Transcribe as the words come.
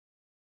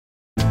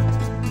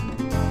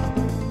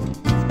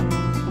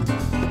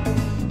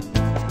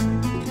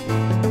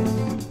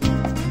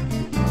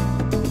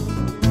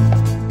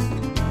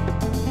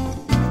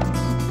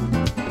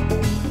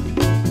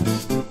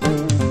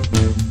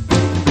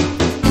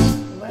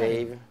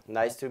Dave,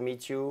 nice to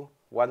meet you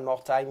one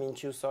more time in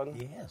Tucson.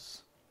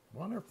 Yes,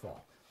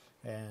 wonderful.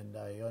 And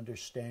I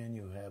understand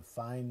you have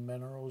fine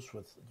minerals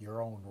with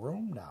your own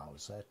room now.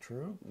 Is that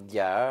true?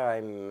 Yeah,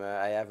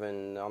 I have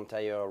an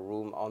entire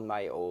room on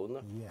my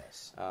own.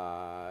 Yes.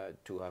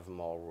 To have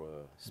more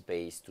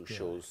space to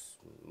show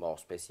more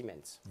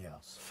specimens.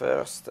 Yes.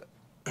 First,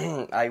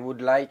 I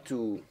would like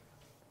to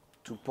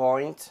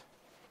point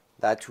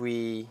that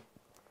we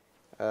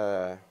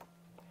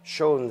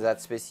shown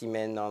that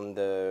specimen on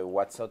the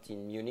What's Hot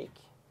in Munich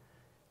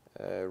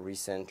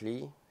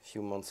recently, a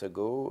few months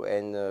ago,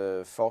 and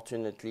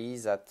fortunately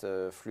that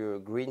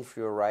green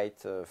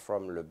fluorite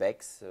from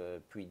Lebec's,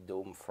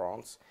 Puy-de-Dôme,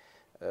 France,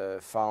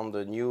 found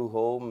a new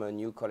home, a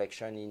new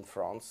collection in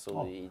France,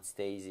 so it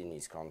stays in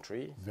his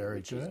country,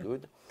 which is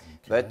good.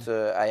 Okay. But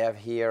I have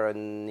here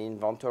an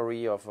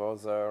inventory of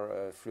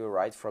other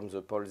fluorite from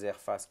the Paul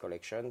Zerfas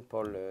collection.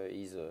 Paul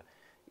is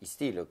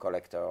still a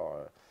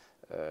collector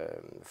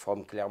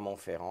from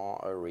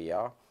Clermont-Ferrand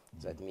area.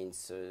 That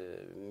means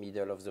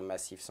middle of the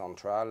Massif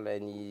Central,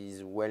 and he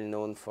is well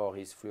known for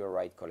his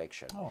fluorite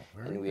collection.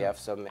 And we have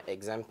some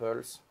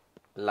examples,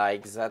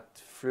 like that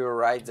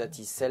fluorite that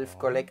is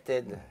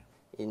self-collected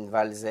in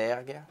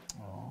Valzergues,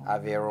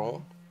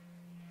 Aveyron.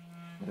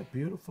 What a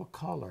beautiful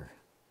color.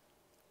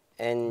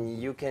 And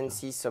you can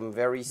see some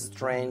very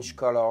strange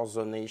color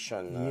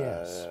zonation.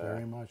 Yes,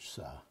 very much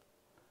so.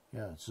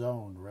 Yeah, it's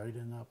zoned right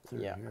in up through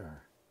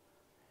here.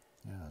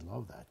 Yeah, I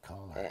love that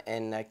color.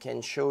 And I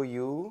can show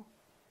you,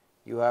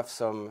 you have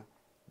some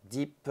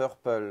deep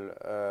purple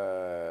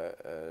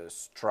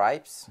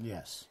stripes.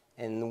 Yes.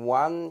 And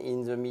one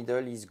in the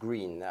middle is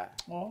green.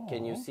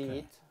 Can you see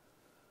it?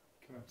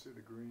 Can't see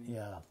the green.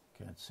 Yeah,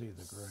 can't see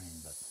the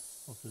green, but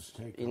we'll just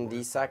take it. In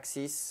this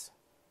axis,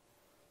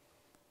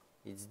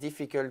 it's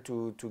difficult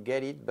to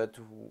get it, but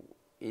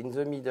in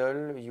the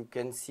middle you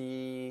can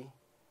see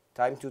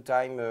time to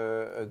time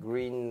a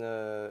green,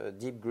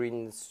 deep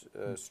green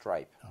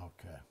stripe.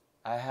 Okay.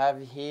 I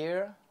have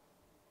here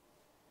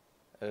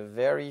a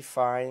very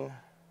fine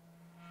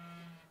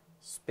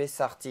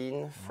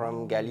spessartine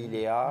from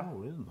Galilea,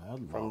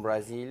 from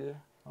Brazil.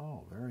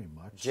 Oh, very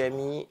much.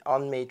 Gemmy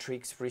on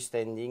matrix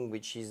freestanding,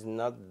 which is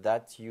not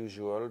that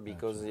usual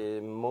because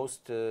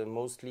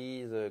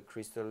mostly the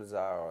crystals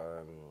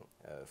are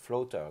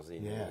floaters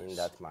in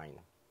that mine.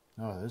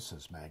 Oh, this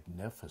is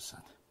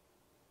magnificent.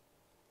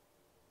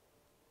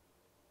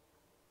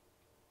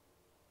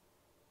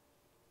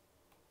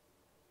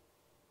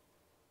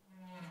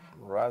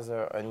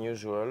 Rather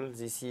unusual.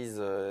 This is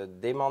a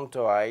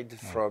demantoid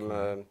from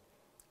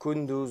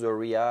Kunduz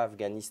area,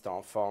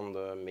 Afghanistan, found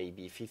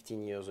maybe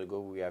 15 years ago.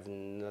 We have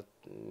not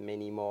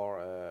many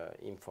more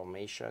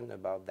information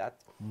about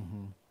that.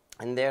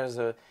 And there's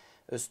a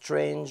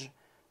strange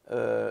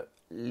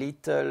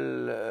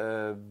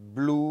little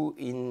blue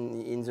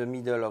in the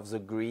middle of the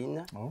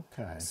green.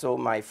 Okay. So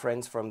my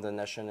friends from the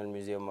National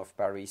Museum of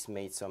Paris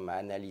made some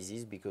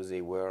analysis because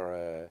they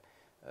were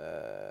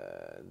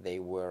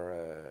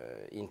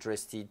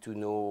interested to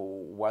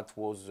know what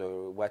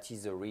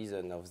is the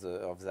reason of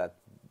that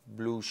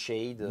blue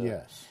shade.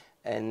 Yes.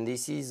 And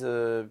this is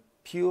a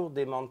pure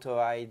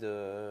demantoid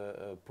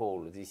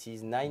pole. This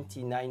is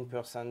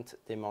 99%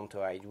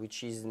 demantoid,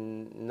 which is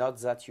not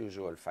that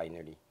usual,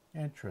 finally.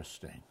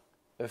 Interesting.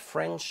 A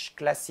French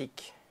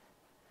classic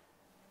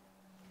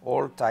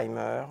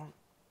old-timer.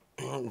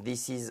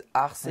 This is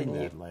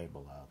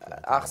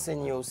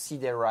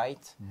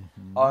arsenio-siderite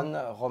on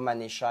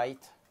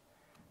romanechite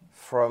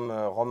from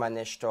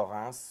Romanèche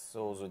Torrens,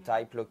 so the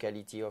type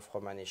locality of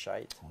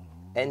romanechite,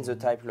 and the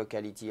type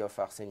locality of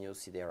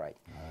arsenio-siderite.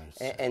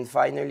 And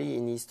finally,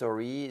 in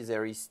history,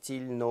 there is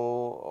still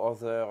no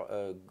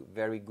other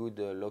very good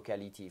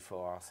locality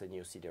for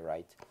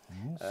arsenio-siderite.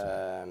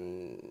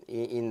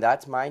 In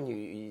that mine,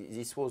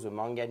 this was a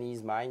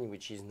manganese mine,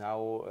 which is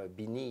now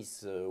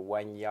beneath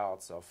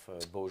vineyards of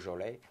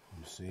Beaujolais.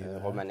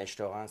 Romanèche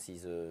Torrens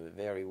is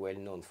very well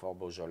known for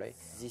Beaujolais.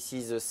 This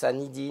is a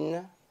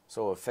sanidine,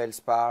 so a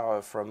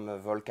feldspar from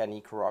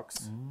volcanic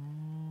rocks,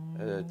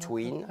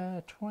 twin.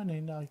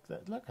 Twinning like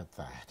that. Look at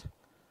that.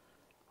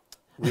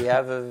 We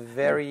have a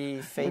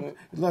very famous...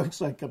 It looks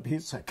like a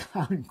piece of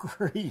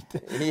concrete.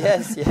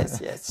 Yes.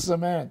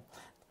 Cement.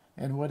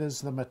 And what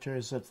is the material?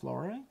 Is it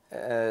fluorine?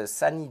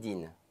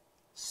 Sanidine.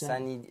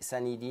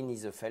 Sanidine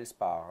is a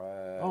feldspar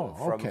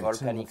from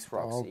volcanic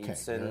rocks.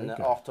 It's an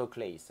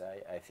orthoclase,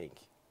 I think.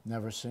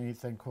 Never seen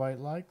anything quite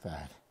like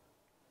that.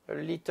 A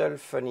little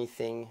funny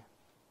thing.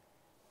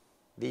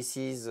 This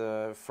is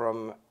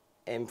from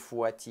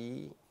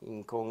Mfouati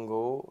in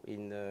Congo,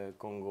 in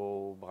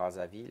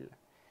Congo-Brazzaville,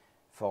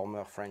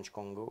 former French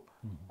Congo.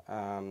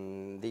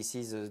 This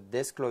is a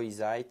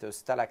descloisite, a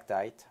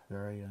stalactite.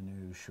 Very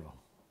unusual.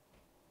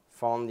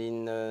 Found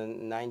in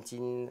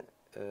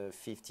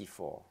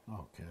 1954.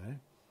 Okay.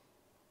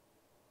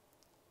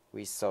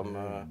 With some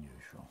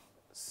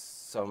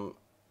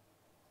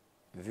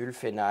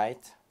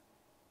wulfenite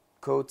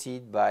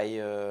coated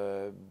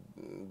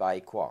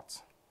by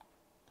quartz.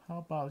 How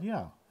about,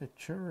 yeah, it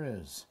sure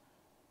is.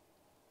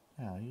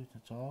 Yeah,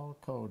 it's all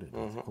coated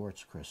with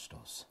quartz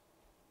crystals.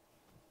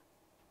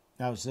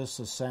 Now, is this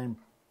the same?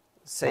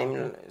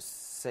 Same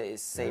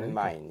Very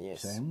mine, good.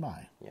 yes. Same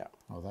mine. Yeah.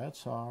 Oh,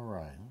 that's all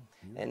right.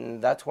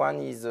 And that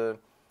one is a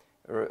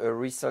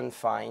recent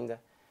find,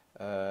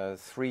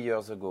 3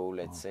 years ago,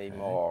 let's say,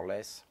 more or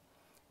less.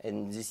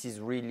 And this is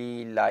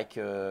really like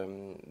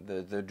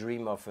the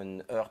dream of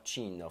an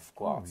urchin of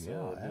quartz.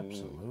 Oh, yeah,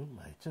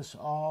 absolutely. Just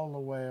all the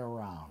way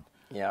around.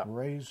 Yeah.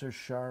 Razor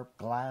sharp,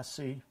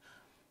 glassy.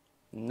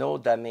 No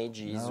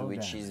damages,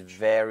 which is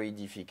very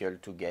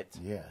difficult to get.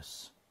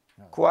 Yes.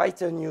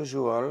 Quite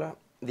unusual.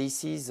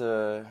 This is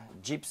a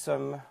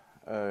gypsum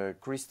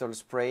crystal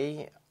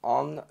spray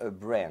on a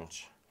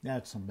branch.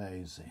 That's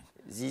amazing.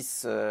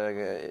 This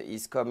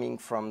is coming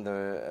from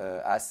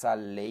the Assal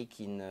Lake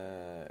in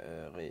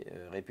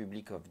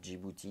Republic of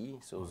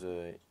Djibouti, so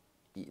the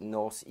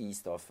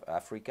northeast of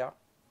Africa.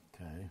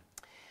 Okay.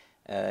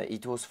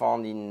 It was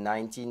found in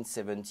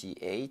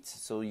 1978,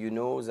 so you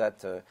know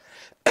that,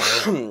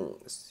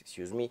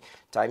 excuse me,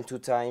 time to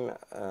time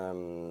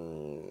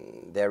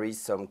there is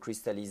some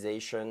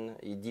crystallization.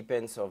 It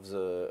depends of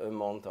the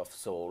amount of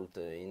salt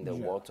in the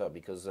water,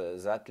 because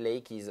that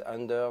lake is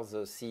under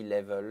the sea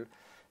level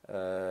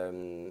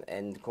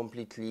and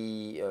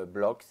completely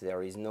blocked.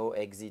 There is no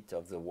exit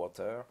of the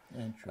water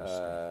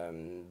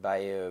by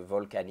a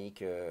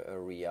volcanic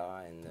area,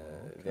 and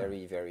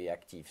very, very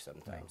active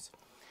sometimes.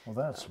 Well,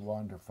 that's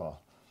wonderful.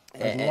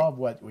 I love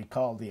what we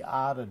call the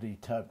oddity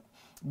type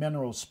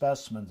mineral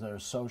specimens that are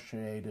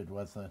associated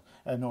with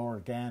an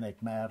organic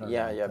matter.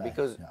 Yeah,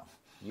 because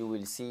you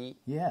will see.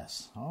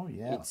 Yes. Oh,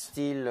 yeah. It's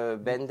still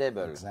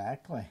bendable.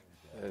 Exactly.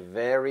 A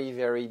very,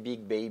 very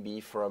big baby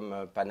from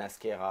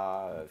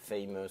Panasqueira,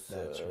 famous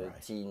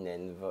tin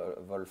and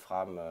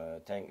wolfram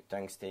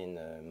tungsten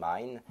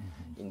mine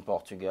in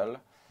Portugal.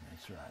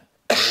 That's right.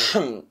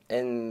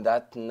 And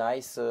that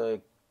nice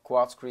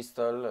quartz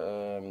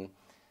crystal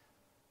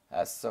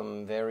has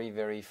some very,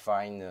 very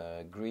fine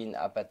green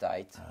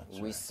apatite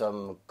with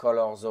some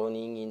color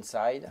zoning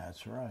inside.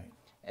 That's right.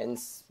 And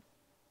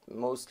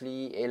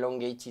mostly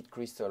elongated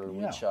crystal,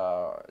 which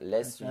are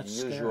less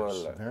usual.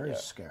 Scarce, very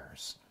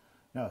scarce.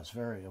 No, it's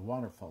a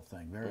wonderful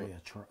thing, very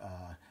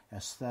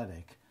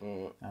aesthetic.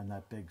 And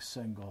that big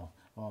single,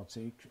 well, it's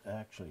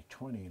actually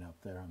twinning up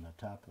there on the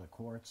top of the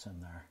quartz in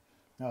there.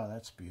 No,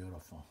 that's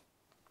beautiful.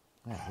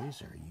 Oh,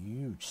 these are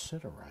huge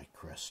siderite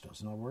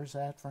crystals. Now, where's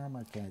that from?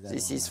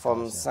 This is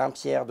from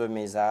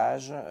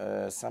Saint-Pierre-de-Mézage.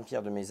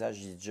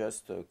 Saint-Pierre-de-Mézage is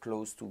just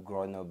close to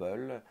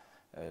Grenoble,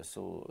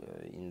 so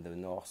in the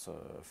north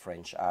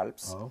French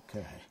Alps.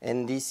 Okay.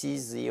 And this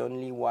is the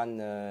only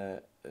one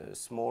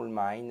small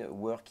mine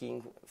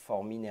working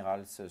for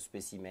minerals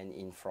specimen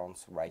in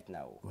France right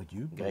now. Would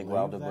you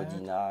Grégoire de believe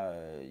that?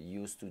 Bodina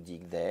used to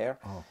dig there.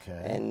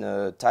 Okay.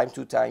 And time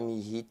to time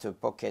he hit a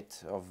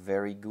pocket of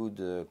very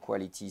good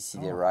quality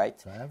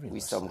siderite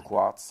with some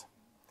quartz.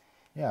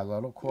 Yeah, a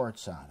little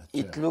quartz on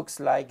it, It looks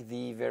like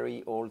the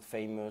very old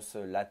famous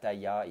La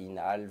Tailla in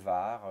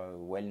Alvar,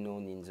 well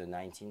known in the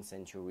 19th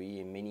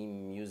century. Many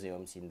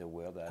museums in the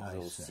world have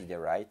those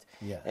siderite.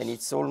 Yes. And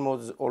it's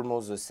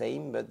almost the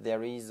same, but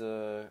there is,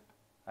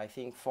 I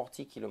think,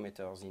 40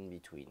 kilometers in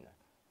between.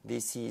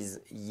 This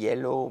is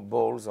yellow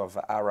balls of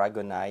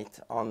aragonite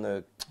on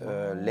a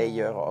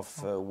layer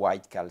of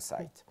white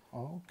calcite.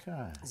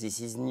 Okay.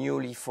 This is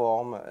newly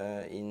formed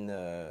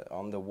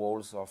on the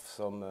walls of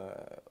some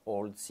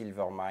old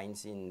silver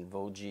mines in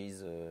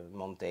Vosges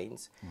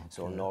mountains,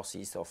 so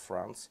northeast of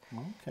France.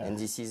 Okay. And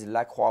this is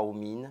La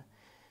Croix-aux-Mines,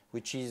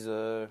 which is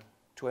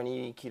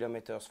 20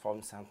 kilometers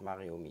from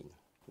Sainte-Marie-aux-Mines.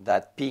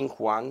 That pink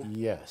one,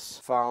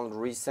 found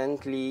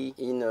recently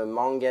in a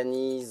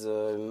manganese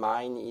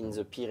mine in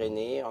the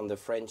Pyrenees on the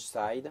French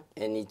side,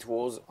 and it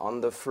was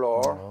on the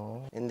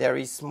floor. And there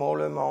is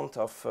small amount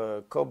of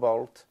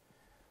cobalt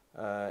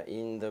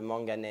in the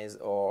manganese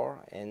ore,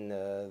 and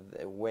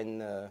when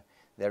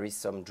there is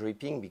some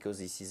dripping, because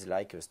this is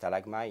like a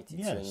stalagmite,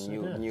 it's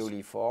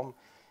newly formed,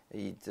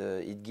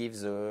 it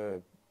gives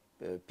a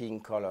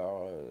pink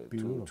color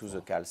to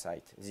the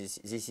calcite.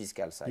 This is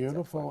calcite.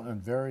 Beautiful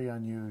and very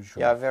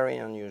unusual. Yeah, very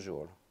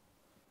unusual.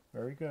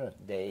 Very good.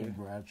 Dave.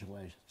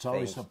 Congratulations. It's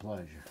always a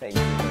pleasure. Thank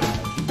you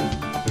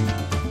very much.